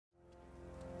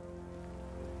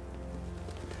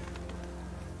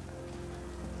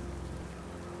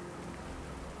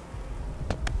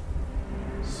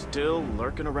Still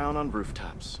lurking around on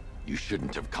rooftops. You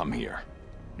shouldn't have come here.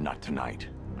 Not tonight.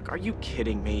 Like, are you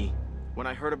kidding me? When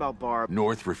I heard about Barb...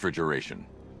 North Refrigeration.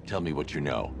 Tell me what you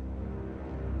know.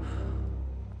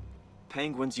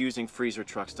 Penguin's using freezer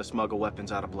trucks to smuggle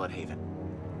weapons out of Bloodhaven.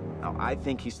 Now, I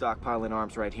think he's stockpiling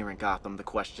arms right here in Gotham. The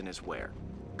question is where.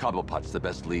 Cobblepot's the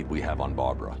best lead we have on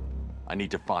Barbara. I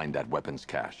need to find that weapons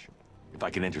cache. If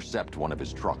I can intercept one of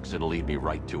his trucks, it'll lead me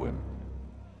right to him.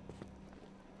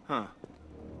 Huh.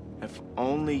 If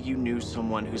only you knew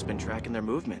someone who's been tracking their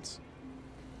movements.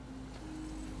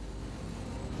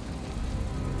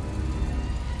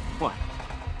 What?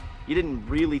 You didn't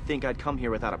really think I'd come here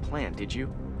without a plan, did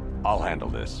you? I'll handle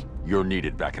this. You're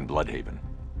needed back in Bloodhaven.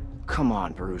 Come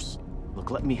on, Bruce. Look,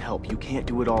 let me help. You can't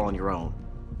do it all on your own.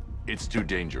 It's too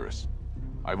dangerous.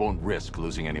 I won't risk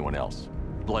losing anyone else.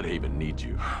 Bloodhaven needs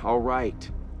you. All right.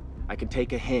 I can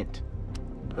take a hint.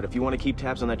 But if you want to keep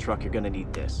tabs on that truck, you're gonna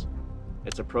need this.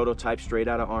 It's a prototype straight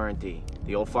out of R&D.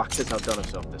 The old fox has outdone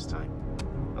himself this time.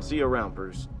 I'll see you around,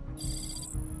 Bruce.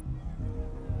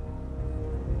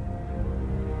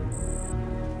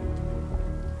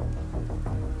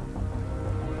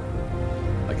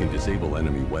 I can disable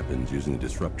enemy weapons using the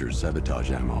disruptor's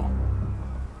sabotage ammo.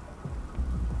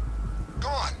 Go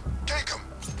on, take him.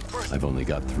 First, I've only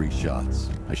got 3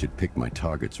 shots. I should pick my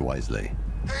targets wisely.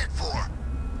 paid for.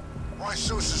 Why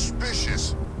so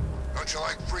suspicious? Don't you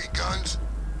like free guns?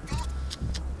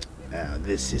 Now,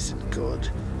 this isn't good.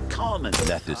 Common.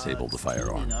 That disabled the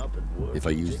firearm. If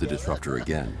I use the disruptor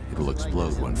again, it will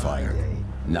explode when fired,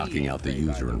 knocking out the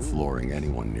user and flooring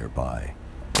anyone nearby.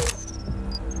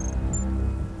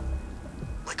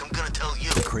 Like I'm gonna tell you.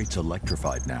 The crate's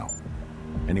electrified now.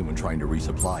 Anyone trying to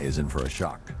resupply is in for a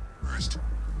shock. First,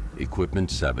 Equipment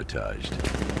sabotaged.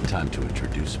 Time to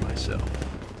introduce myself.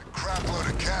 a crap load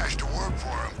of cash to work for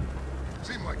him.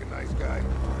 Seemed like a nice guy.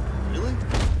 Really?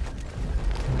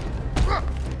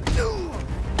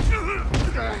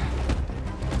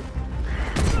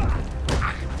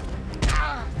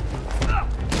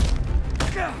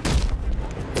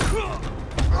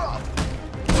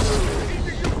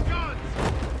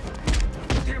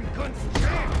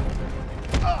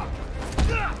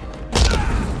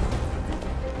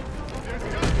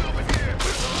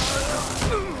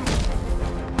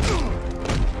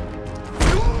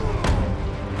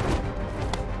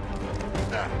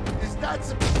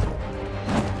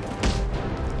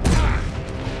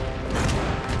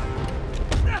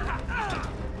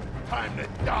 Time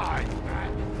to die,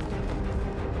 man.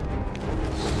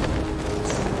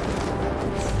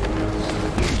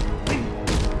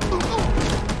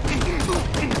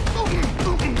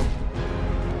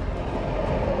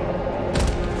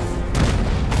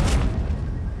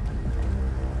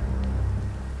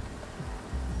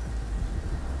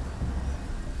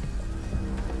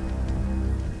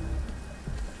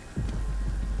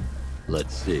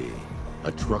 Let's see.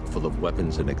 A truck full of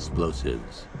weapons and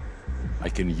explosives. I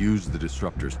can use the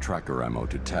disruptor's tracker ammo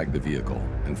to tag the vehicle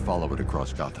and follow it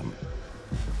across Gotham.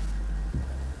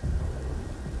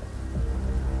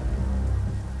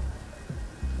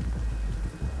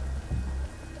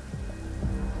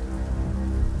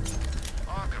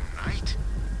 Arkham Knight?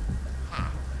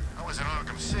 Huh. I was in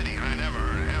Arkham City and I never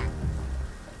heard of him.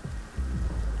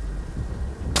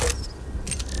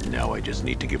 Now I just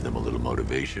need to give them a little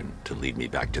motivation to lead me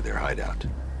back to their hideout.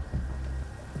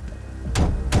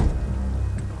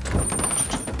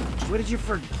 What did you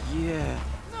forget?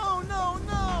 No, no,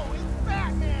 no! It's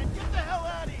Batman! Get the hell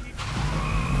out of here!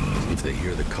 If they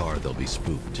hear the car, they'll be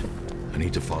spooked. I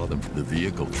need to follow them. The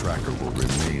vehicle tracker will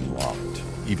remain locked,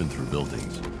 even through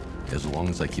buildings, as long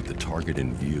as I keep the target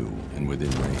in view and within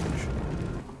range.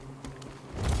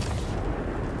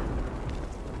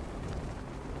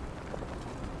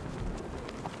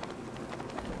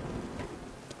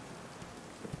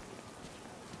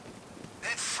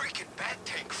 That freaking bat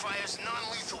tank fires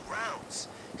non-lethal rounds.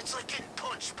 It's like getting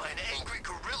punched by an angry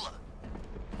gorilla.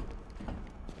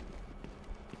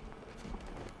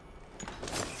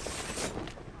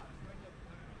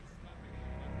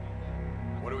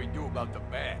 What do we do about the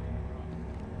bat?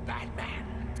 Batman.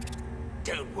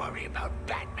 Don't worry about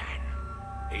Batman.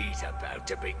 He's about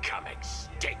to become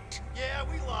extinct. Yeah,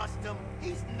 we lost him.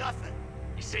 He's nothing.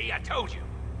 You see, I told you.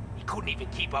 He couldn't even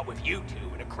keep up with you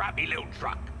two in a crappy little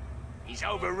truck. He's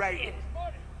overrated.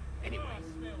 Anyway,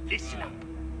 listen up.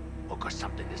 I've got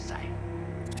something to say.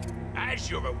 As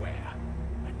you're aware,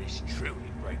 and this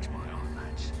truly breaks my heart,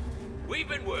 lads, we've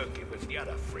been working with the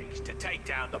other freaks to take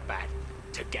down the Bat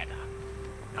together.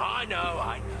 I know,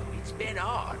 it's been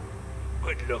hard.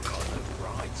 But look on the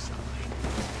bright side.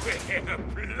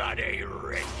 We're bloody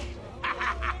rich.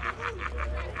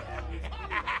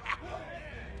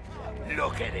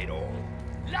 Look at it all.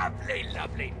 Lovely,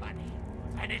 lovely money.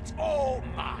 And it's all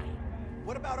mine.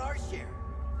 What about our share?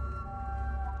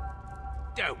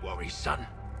 Don't worry, son.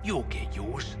 You'll get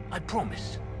yours, I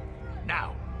promise.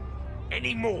 Now,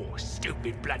 any more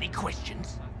stupid bloody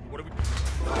questions? What are we...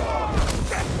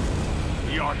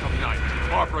 The Arkham Knight,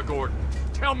 Barbara Gordon.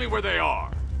 Tell me where they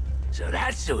are. So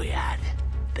that's who we had.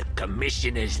 The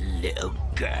Commissioner's little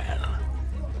girl.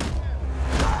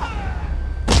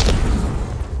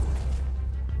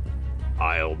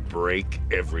 I'll break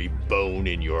every bone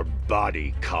in your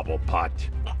body, Cobblepot.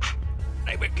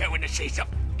 They were going to see some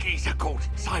geezer called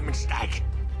Simon Stagg.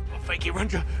 I think he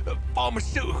runs a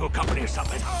pharmaceutical company or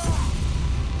something.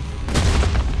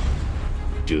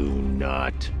 Do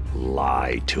not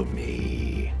lie to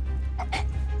me.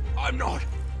 I'm not,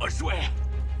 I swear.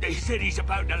 They said he's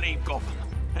about to leave Gotham.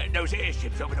 And those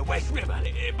airships over the West River,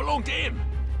 it belonged to him.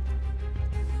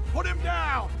 Put him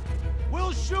down!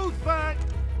 We'll shoot back!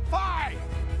 5!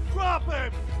 Drop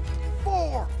him!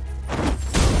 4!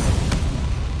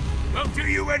 Won't do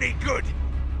you any good.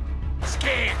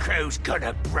 Scarecrow's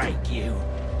gonna break you.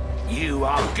 You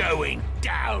are going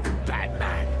down,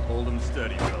 Batman. Hold him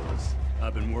steady, fellas.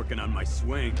 I've been working on my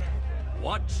swing.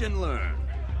 Watch and learn.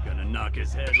 Gonna knock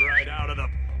his head right out of the...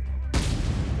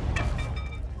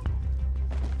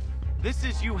 This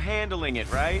is you handling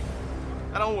it, right?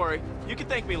 Now, don't worry. You can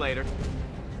thank me later.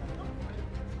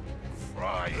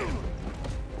 Fry him.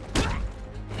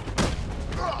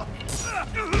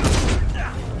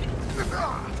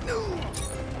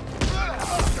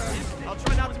 I'll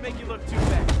try not to make you look too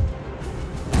bad.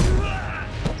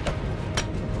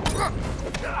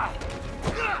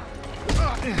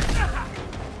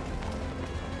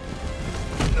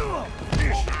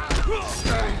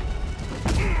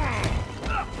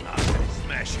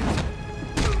 Smash it.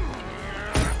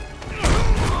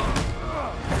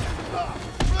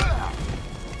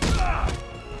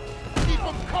 Keep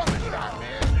him coming,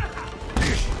 Batman.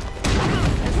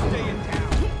 Stay in town.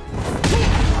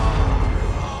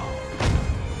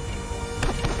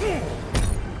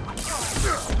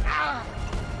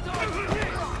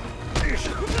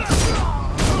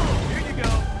 Here you go.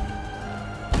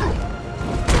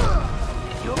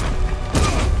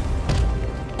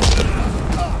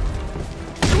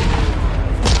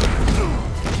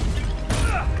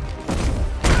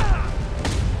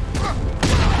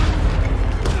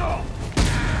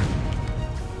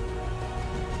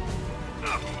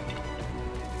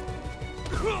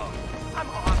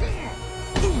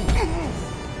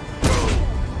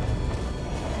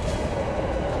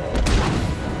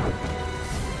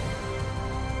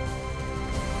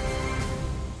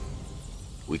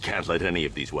 We can't let any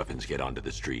of these weapons get onto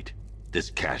the street. This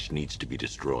cache needs to be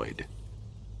destroyed.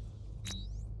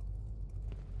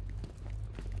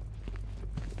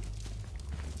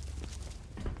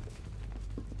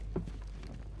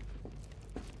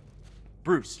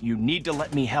 Bruce, you need to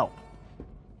let me help.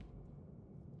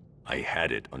 I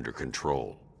had it under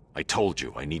control. I told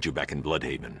you, I need you back in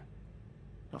Bloodhaven.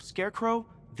 Now, Scarecrow,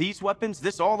 these weapons,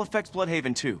 this all affects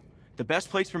Bloodhaven too. The best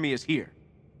place for me is here.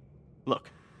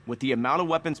 Look, with the amount of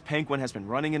weapons Penguin has been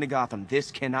running into Gotham,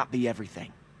 this cannot be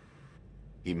everything.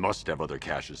 He must have other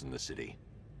caches in the city.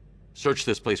 Search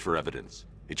this place for evidence.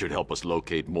 It should help us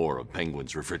locate more of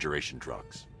Penguin's refrigeration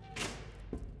trucks.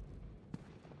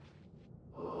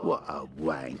 What a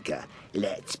wanker.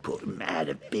 Let's put him out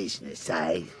of business,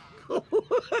 eh?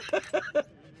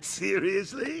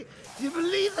 Seriously? Do you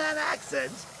believe that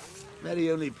accent? Bet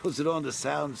he only puts it on to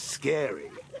sound scary.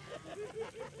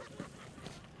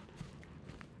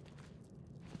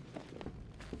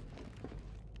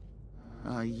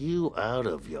 Are you out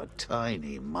of your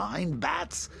tiny mind,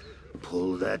 Bats?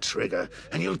 Pull that trigger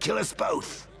and you'll kill us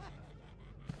both.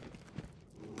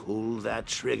 Pull that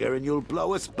trigger and you'll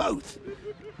blow us both.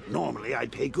 Normally,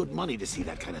 I'd pay good money to see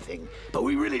that kind of thing, but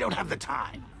we really don't have the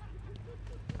time.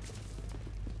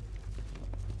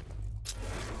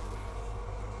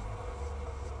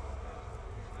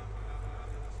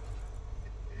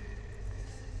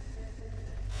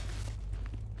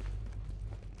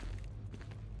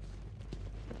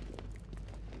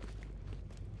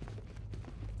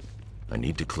 I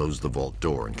need to close the vault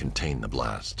door and contain the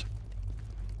blast.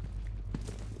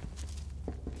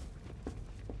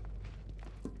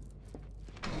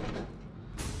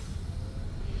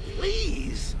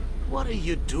 Please? What are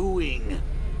you doing?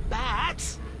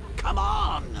 Bats? Come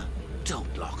on!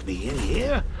 Don't lock me in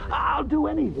here. I'll do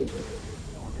anything.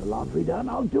 Want your laundry done?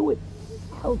 I'll do it.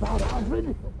 Help out,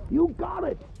 Alfred. You got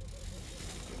it.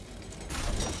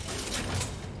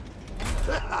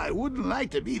 I wouldn't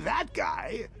like to be that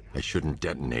guy. I shouldn't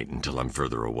detonate until I'm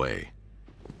further away.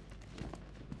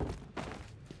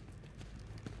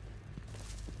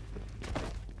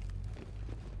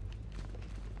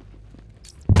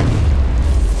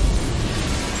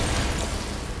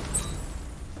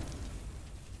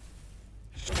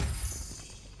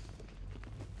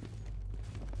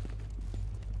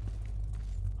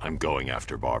 I'm going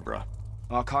after Barbara.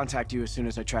 I'll contact you as soon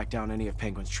as I track down any of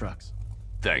Penguin's trucks.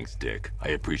 Thanks, Dick. I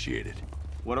appreciate it.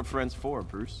 What are friends for,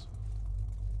 Bruce?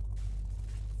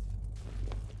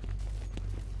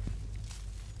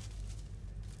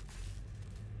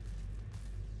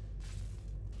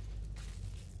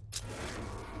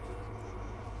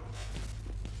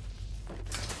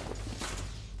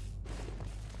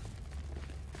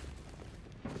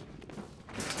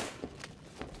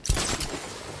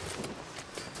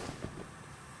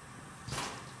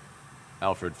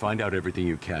 Alfred, find out everything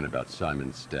you can about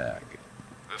Simon Stagg.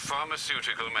 The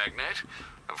pharmaceutical magnate?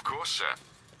 Of course, sir.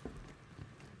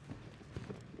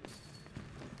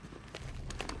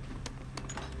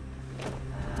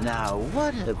 Now,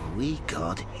 what have we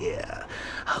got here?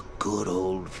 A good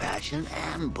old-fashioned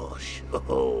ambush.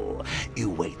 Oh, you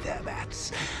wait there,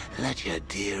 Bats. Let your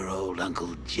dear old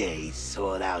Uncle Jay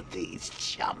sort out these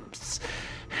chumps.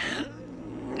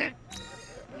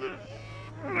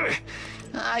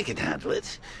 I can handle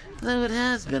it, though it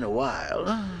has been a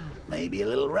while. Maybe a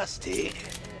little rusty.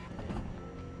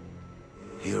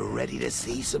 You ready to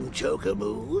see some Joker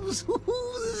moves?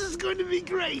 This is going to be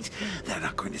great. They're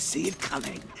not going to see it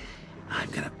coming. I'm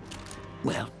gonna...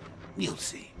 well, you'll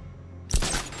see.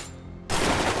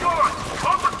 Guard!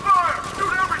 Open fire!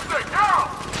 Shoot everything!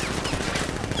 Now!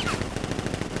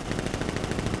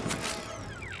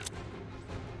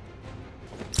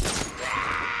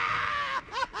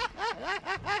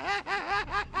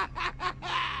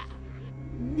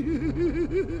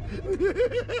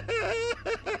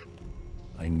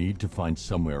 I need to find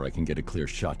somewhere I can get a clear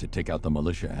shot to take out the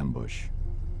militia ambush.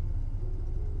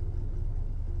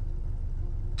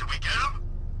 Did we get him?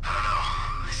 I don't know.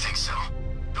 I think so.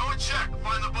 Go and check.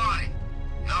 Find the body.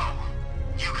 No.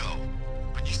 You go.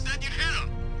 But you said you'd hit him.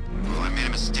 Well, I made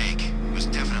a mistake. It was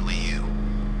definitely you.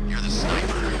 You're the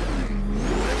sniper. I'm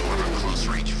more of a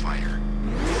close-range fighter.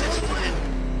 Since when?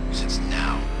 Since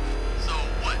now. So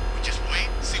what? We just wait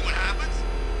and see what happens?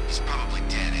 He's probably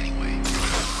dead anyway. Of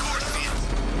course he is.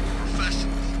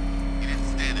 Professionals. He didn't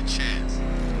stand a chance.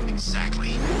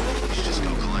 Exactly. We should just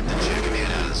go collect the check and get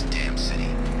out of this damn city.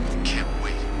 Can't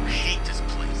wait. I hate this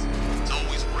place. It's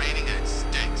always raining and it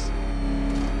stinks.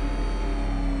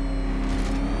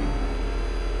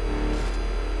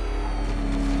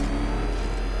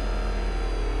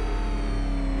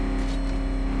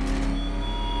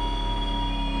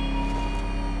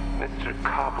 Mr.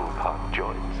 Cobblepot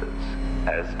joins us,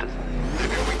 as does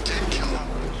Maybe we did kill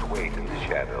him. others wait in the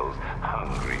shadows,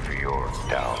 hungry for your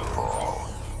downfall.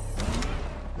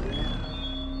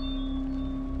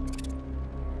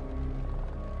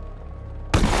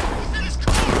 He's in his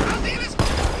car. How's he in his car?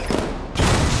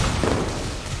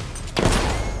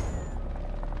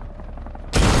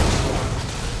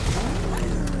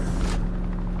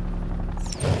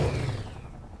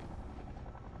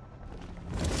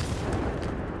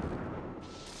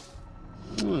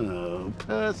 Oh,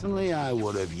 personally, I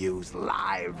would have used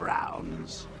live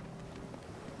rounds.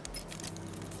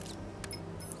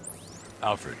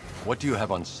 Alfred, what do you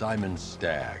have on Simon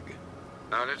Stagg?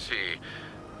 Now, let's see.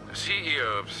 The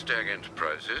CEO of Stagg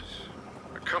Enterprises,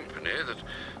 a company that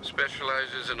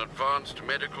specializes in advanced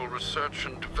medical research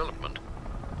and development.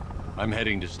 I'm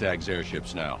heading to Stagg's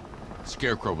airships now.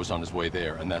 Scarecrow was on his way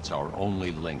there, and that's our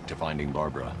only link to finding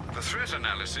Barbara. The threat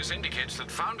analysis indicates that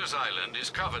Founders Island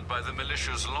is covered by the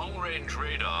militia's long-range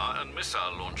radar and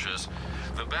missile launchers.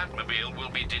 The Batmobile will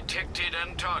be detected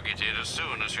and targeted as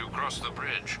soon as you cross the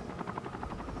bridge.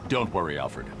 Don't worry,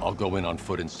 Alfred. I'll go in on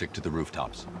foot and stick to the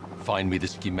rooftops. Find me the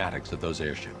schematics of those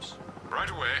airships. Right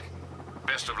away.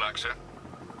 Best of luck, sir.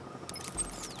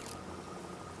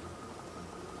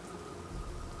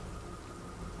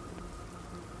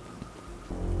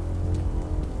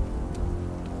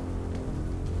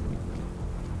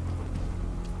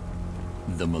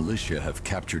 The militia have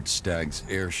captured Stagg's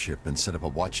airship and set up a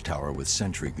watchtower with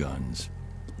sentry guns.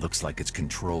 Looks like it's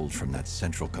controlled from that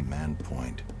central command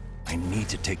point. I need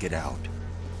to take it out.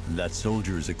 That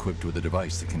soldier is equipped with a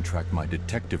device that can track my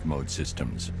detective mode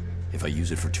systems. If I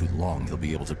use it for too long, he'll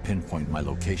be able to pinpoint my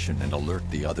location and alert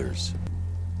the others.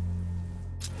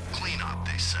 Clean up,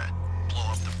 they said.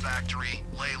 Blow up the factory,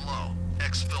 lay low.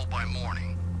 Exfil by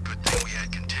morning. Good thing we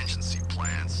had contingency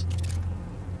plans.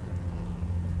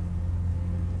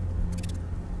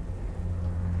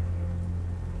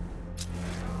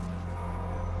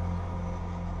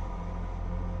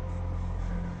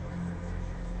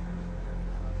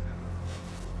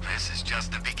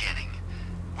 just the beginning.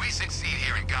 We succeed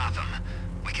here in Gotham,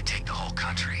 we can take the whole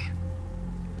country.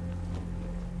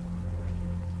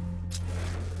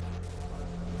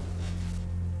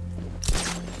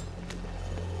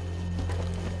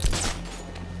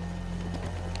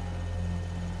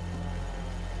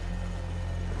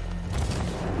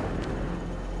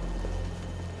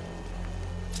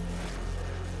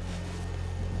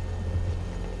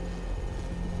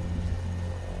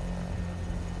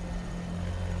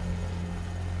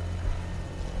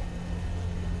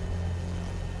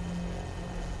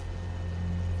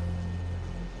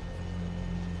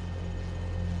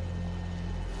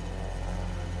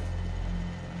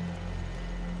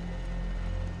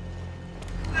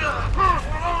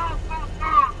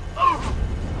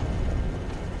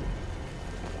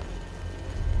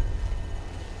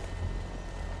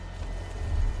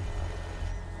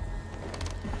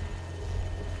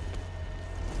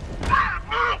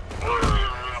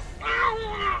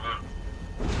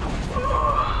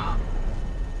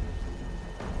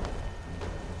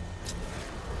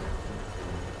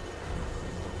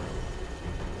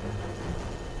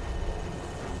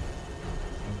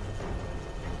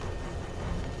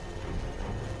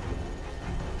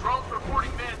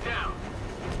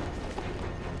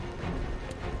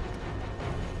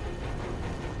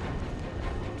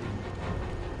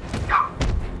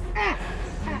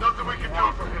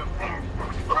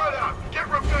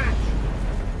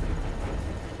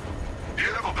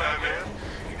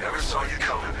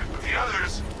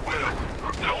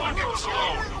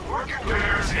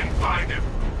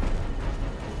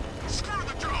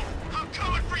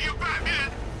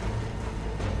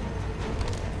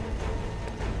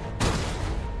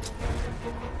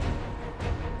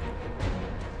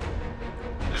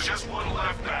 Just one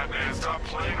left, Batman. Stop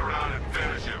playing around and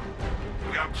finish him.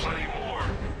 We got plenty more.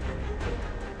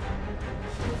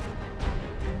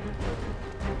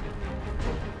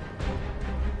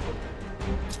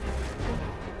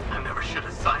 I never should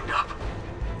have signed up.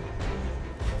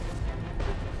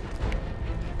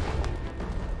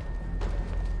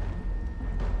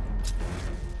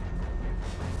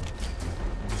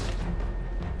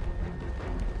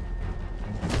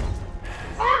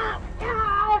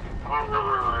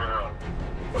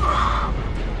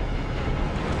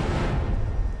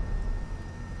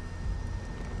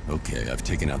 Okay, I've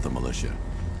taken out the militia.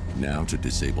 Now to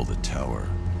disable the tower.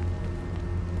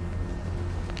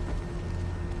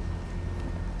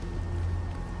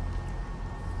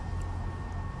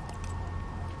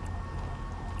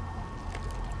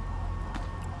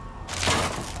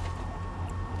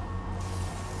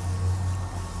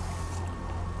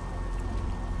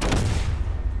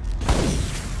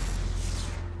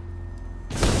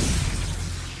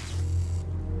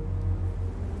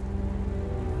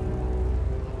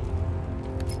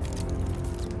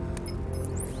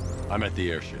 I'm at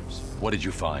the airships. What did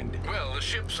you find? Well, the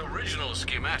ship's original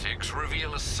schematics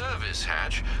reveal a service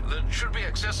hatch that should be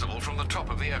accessible from the top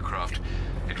of the aircraft.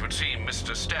 It would seem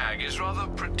Mr. Stagg is rather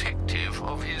protective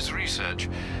of his research.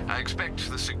 I expect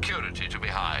the security to be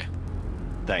high.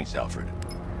 Thanks, Alfred.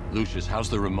 Lucius, how's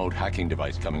the remote hacking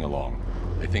device coming along?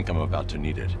 I think I'm about to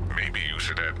need it. Maybe you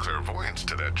should add clairvoyance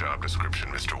to that job description,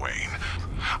 Mr. Wayne.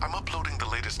 I'm uploading the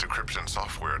latest decryption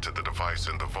software to the device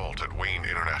in the vault at Wayne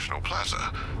International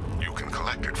Plaza. You can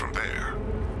collect it from there.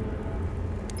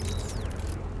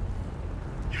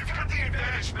 You've got the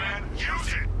advantage, man.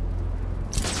 Use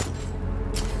it!